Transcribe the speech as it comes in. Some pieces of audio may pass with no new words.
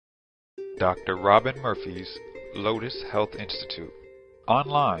Dr. Robin Murphy's Lotus Health Institute.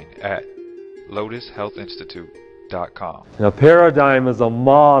 Online at lotushealthinstitute.com. A paradigm is a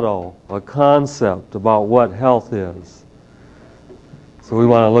model, a concept about what health is. So we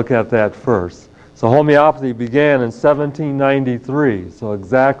want to look at that first. So homeopathy began in 1793, so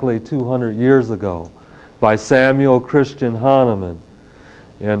exactly 200 years ago, by Samuel Christian Hahnemann.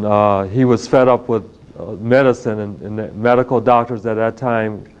 And he was fed up with medicine, and the medical doctors at that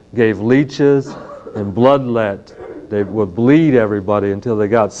time gave leeches and bloodlet. They would bleed everybody until they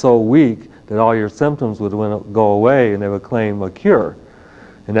got so weak that all your symptoms would go away, and they would claim a cure.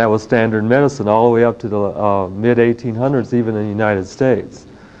 And that was standard medicine all the way up to the mid-1800s, even in the United States.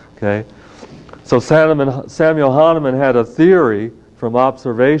 Okay, so Samuel Hahnemann had a theory from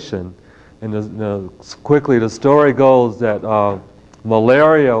observation, and quickly the story goes that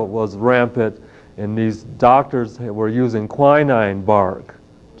malaria was rampant, and these doctors were using quinine bark,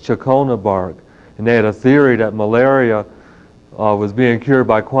 chinchona bark, and they had a theory that malaria was being cured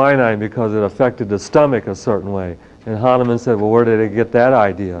by quinine because it affected the stomach a certain way. And Hahnemann said, well, where did they get that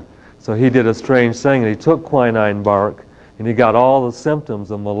idea? So he did a strange thing, and he took quinine bark, and he got all the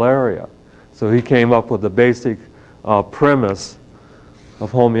symptoms of malaria. So he came up with the basic premise of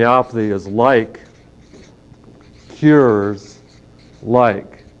homeopathy is like cures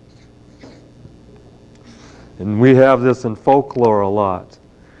like. And we have this in folklore a lot.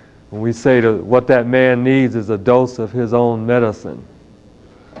 When we say what that man needs is a dose of his own medicine.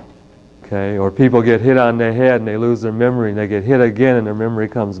 Okay? Or people get hit on the head and they lose their memory, and they get hit again and their memory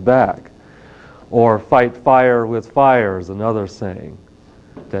comes back. Or fight fire with fire is another saying.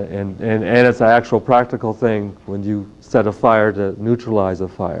 And it's an actual practical thing when you set a fire to neutralize a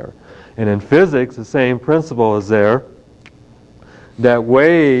fire. And in physics, the same principle is there, that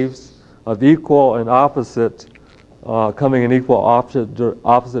waves of equal and opposite coming in equal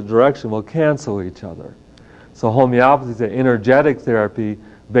opposite direction will cancel each other. So homeopathy is an energetic therapy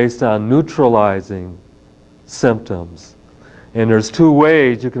based on neutralizing symptoms. And there's two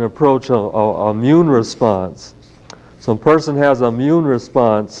ways you can approach an immune response. So a person has an immune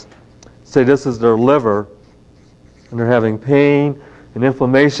response, say this is their liver, and they're having pain and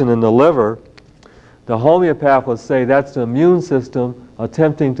inflammation in the liver. The homeopath would say that's the immune system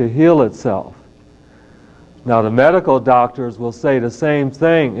attempting to heal itself. Now the medical doctors will say the same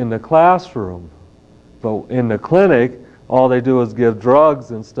thing in the classroom, but in the clinic all they do is give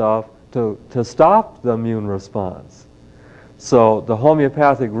drugs and stuff to stop the immune response. So the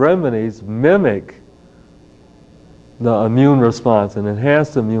homeopathic remedies mimic the immune response and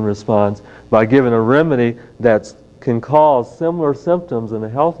enhance the immune response by giving a remedy that can cause similar symptoms in a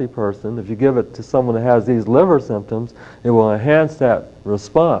healthy person. If you give it to someone that has these liver symptoms, it will enhance that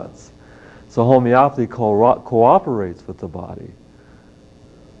response. So homeopathy cooperates with the body,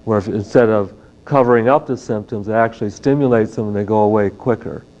 where instead of covering up the symptoms, it actually stimulates them and they go away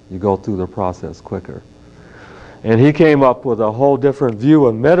quicker. You go through the process quicker. And he came up with a whole different view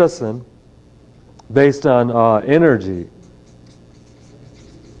of medicine based on energy.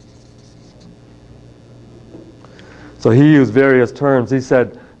 So he used various terms. He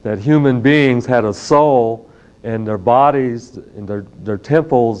said that human beings had a soul, and their bodies, and their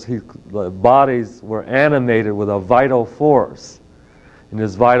temples, the bodies were animated with a vital force. And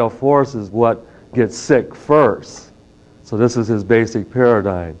this vital force is what gets sick first. So this is his basic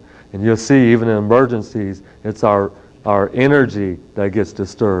paradigm. And you'll see even in emergencies, it's our energy that gets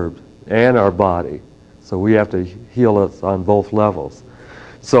disturbed and our body. So we have to heal it on both levels.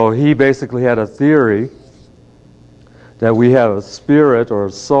 So he basically had a theory that we have a spirit or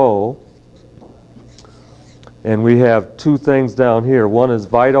a soul, and we have two things down here. One is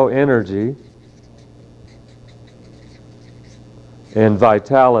vital energy and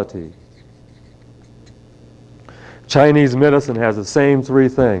vitality. Chinese medicine has the same three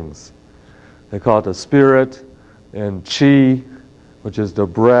things. They call it the spirit and qi, which is the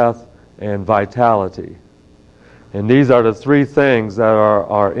breath, and vitality. And these are the three things that are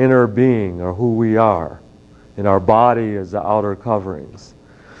our inner being, or who we are. And our body is the outer coverings.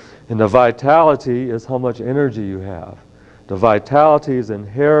 And the vitality is how much energy you have. The vitality is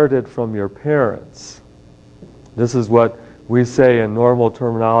inherited from your parents. This is what we say in normal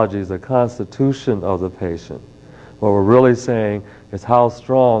terminology is the constitution of the patient. What we're really saying is how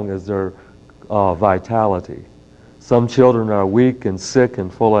strong is their vitality. Some children are weak and sick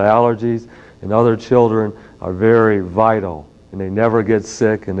and full of allergies, and other children are very vital, and they never get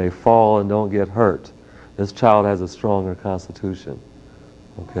sick, and they fall and don't get hurt. This child has a stronger constitution.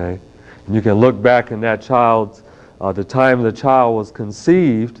 Okay? And you can look back in that child's, the time the child was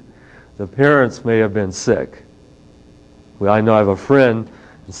conceived, the parents may have been sick. I know I have a friend,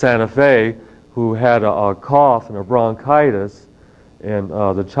 in Santa Fe who had a cough and a bronchitis, and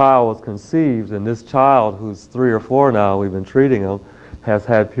the child was conceived, and this child, who's 3 or 4 now, we've been treating him, has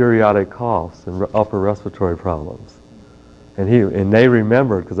had periodic coughs and upper respiratory problems. And they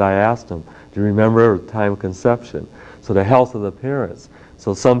remembered, because I asked them, do you remember time of conception? So the health of the parents.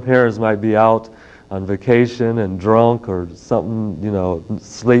 So some parents might be out on vacation and drunk or something, you know,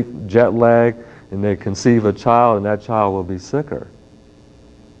 sleep, jet lag, and they conceive a child, and that child will be sicker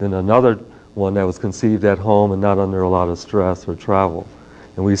than another one that was conceived at home and not under a lot of stress or travel.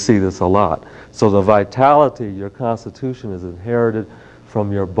 And we see this a lot. So the vitality, your constitution, is inherited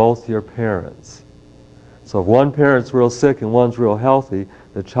from both your parents. So if one parent's real sick and one's real healthy,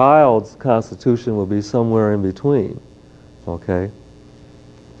 the child's constitution will be somewhere in between. Okay?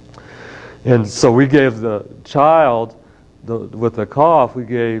 And so we gave the child, with the cough, we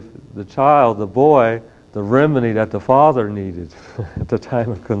gave the child, the boy, the remedy that the father needed at the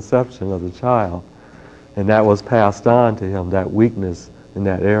time of conception of the child. And that was passed on to him, that weakness in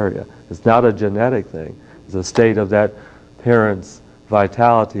that area. It's not a genetic thing. It's a state of that parent's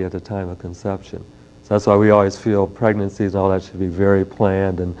vitality at the time of conception. So that's why we always feel pregnancies and all that should be very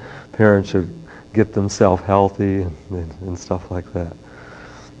planned, and parents should get themselves healthy and stuff like that.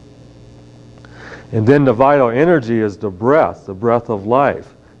 And then the vital energy is the breath of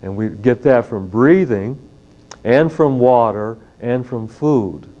life. And we get that from breathing and from water and from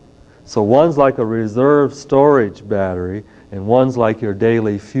food. So one's like a reserve storage battery and one's like your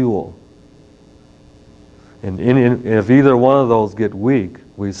daily fuel. And if either one of those get weak,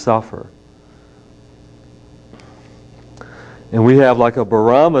 we suffer. And we have like a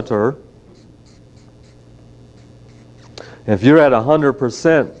barometer. If you're at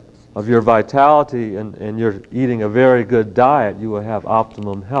 100% of your vitality and you're eating a very good diet, you will have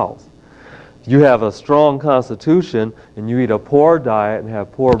optimum health. If you have a strong constitution and you eat a poor diet and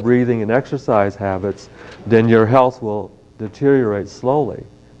have poor breathing and exercise habits, then your health will deteriorate slowly.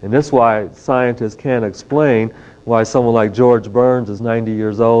 And this is why scientists can't explain why someone like George Burns is 90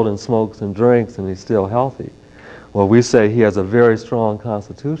 years old and smokes and drinks and he's still healthy. Well, we say he has a very strong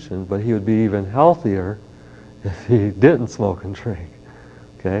constitution, but he would be even healthier if he didn't smoke and drink.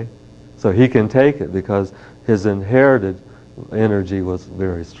 Okay? So he can take it because his inherited energy was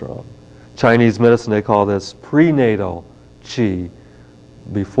very strong. Chinese medicine, they call this prenatal qi,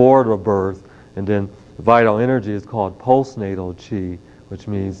 before the birth, and then vital energy is called postnatal qi, which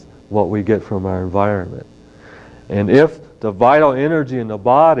means what we get from our environment. And if the vital energy in the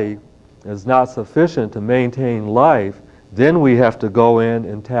body is not sufficient to maintain life, then we have to go in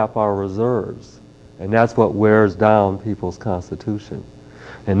and tap our reserves. And that's what wears down people's constitution.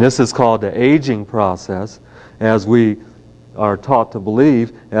 And this is called the aging process. As we are taught to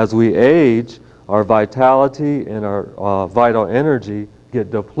believe, as we age, our vitality and our vital energy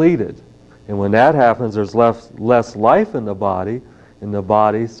get depleted. And when that happens, there's less life in the body, and the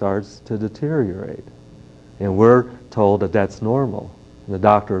body starts to deteriorate. And we're told that that's normal. And the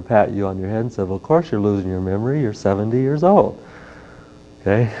doctor would pat you on your head and say, well, of course you're losing your memory, you're 70 years old.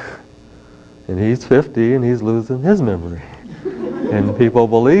 Okay? And he's 50 and he's losing his memory. And people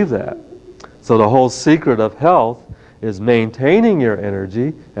believe that. So the whole secret of health is maintaining your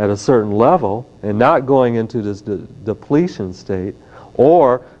energy at a certain level and not going into this depletion state,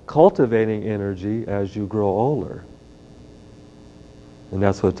 or cultivating energy as you grow older. And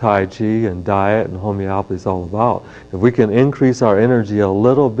that's what Tai Chi and diet and homeopathy is all about. If we can increase our energy a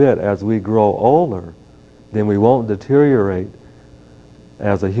little bit as we grow older, then we won't deteriorate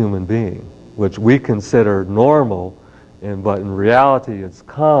as a human being, which we consider normal, but in reality it's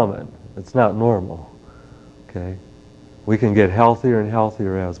common. It's not normal. Okay? We can get healthier and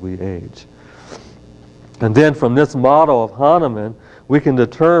healthier as we age. And then from this model of Hahnemann, we can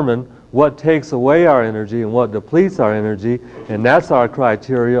determine what takes away our energy and what depletes our energy, and that's our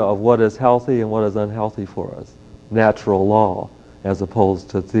criteria of what is healthy and what is unhealthy for us. Natural law as opposed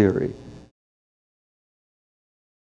to theory.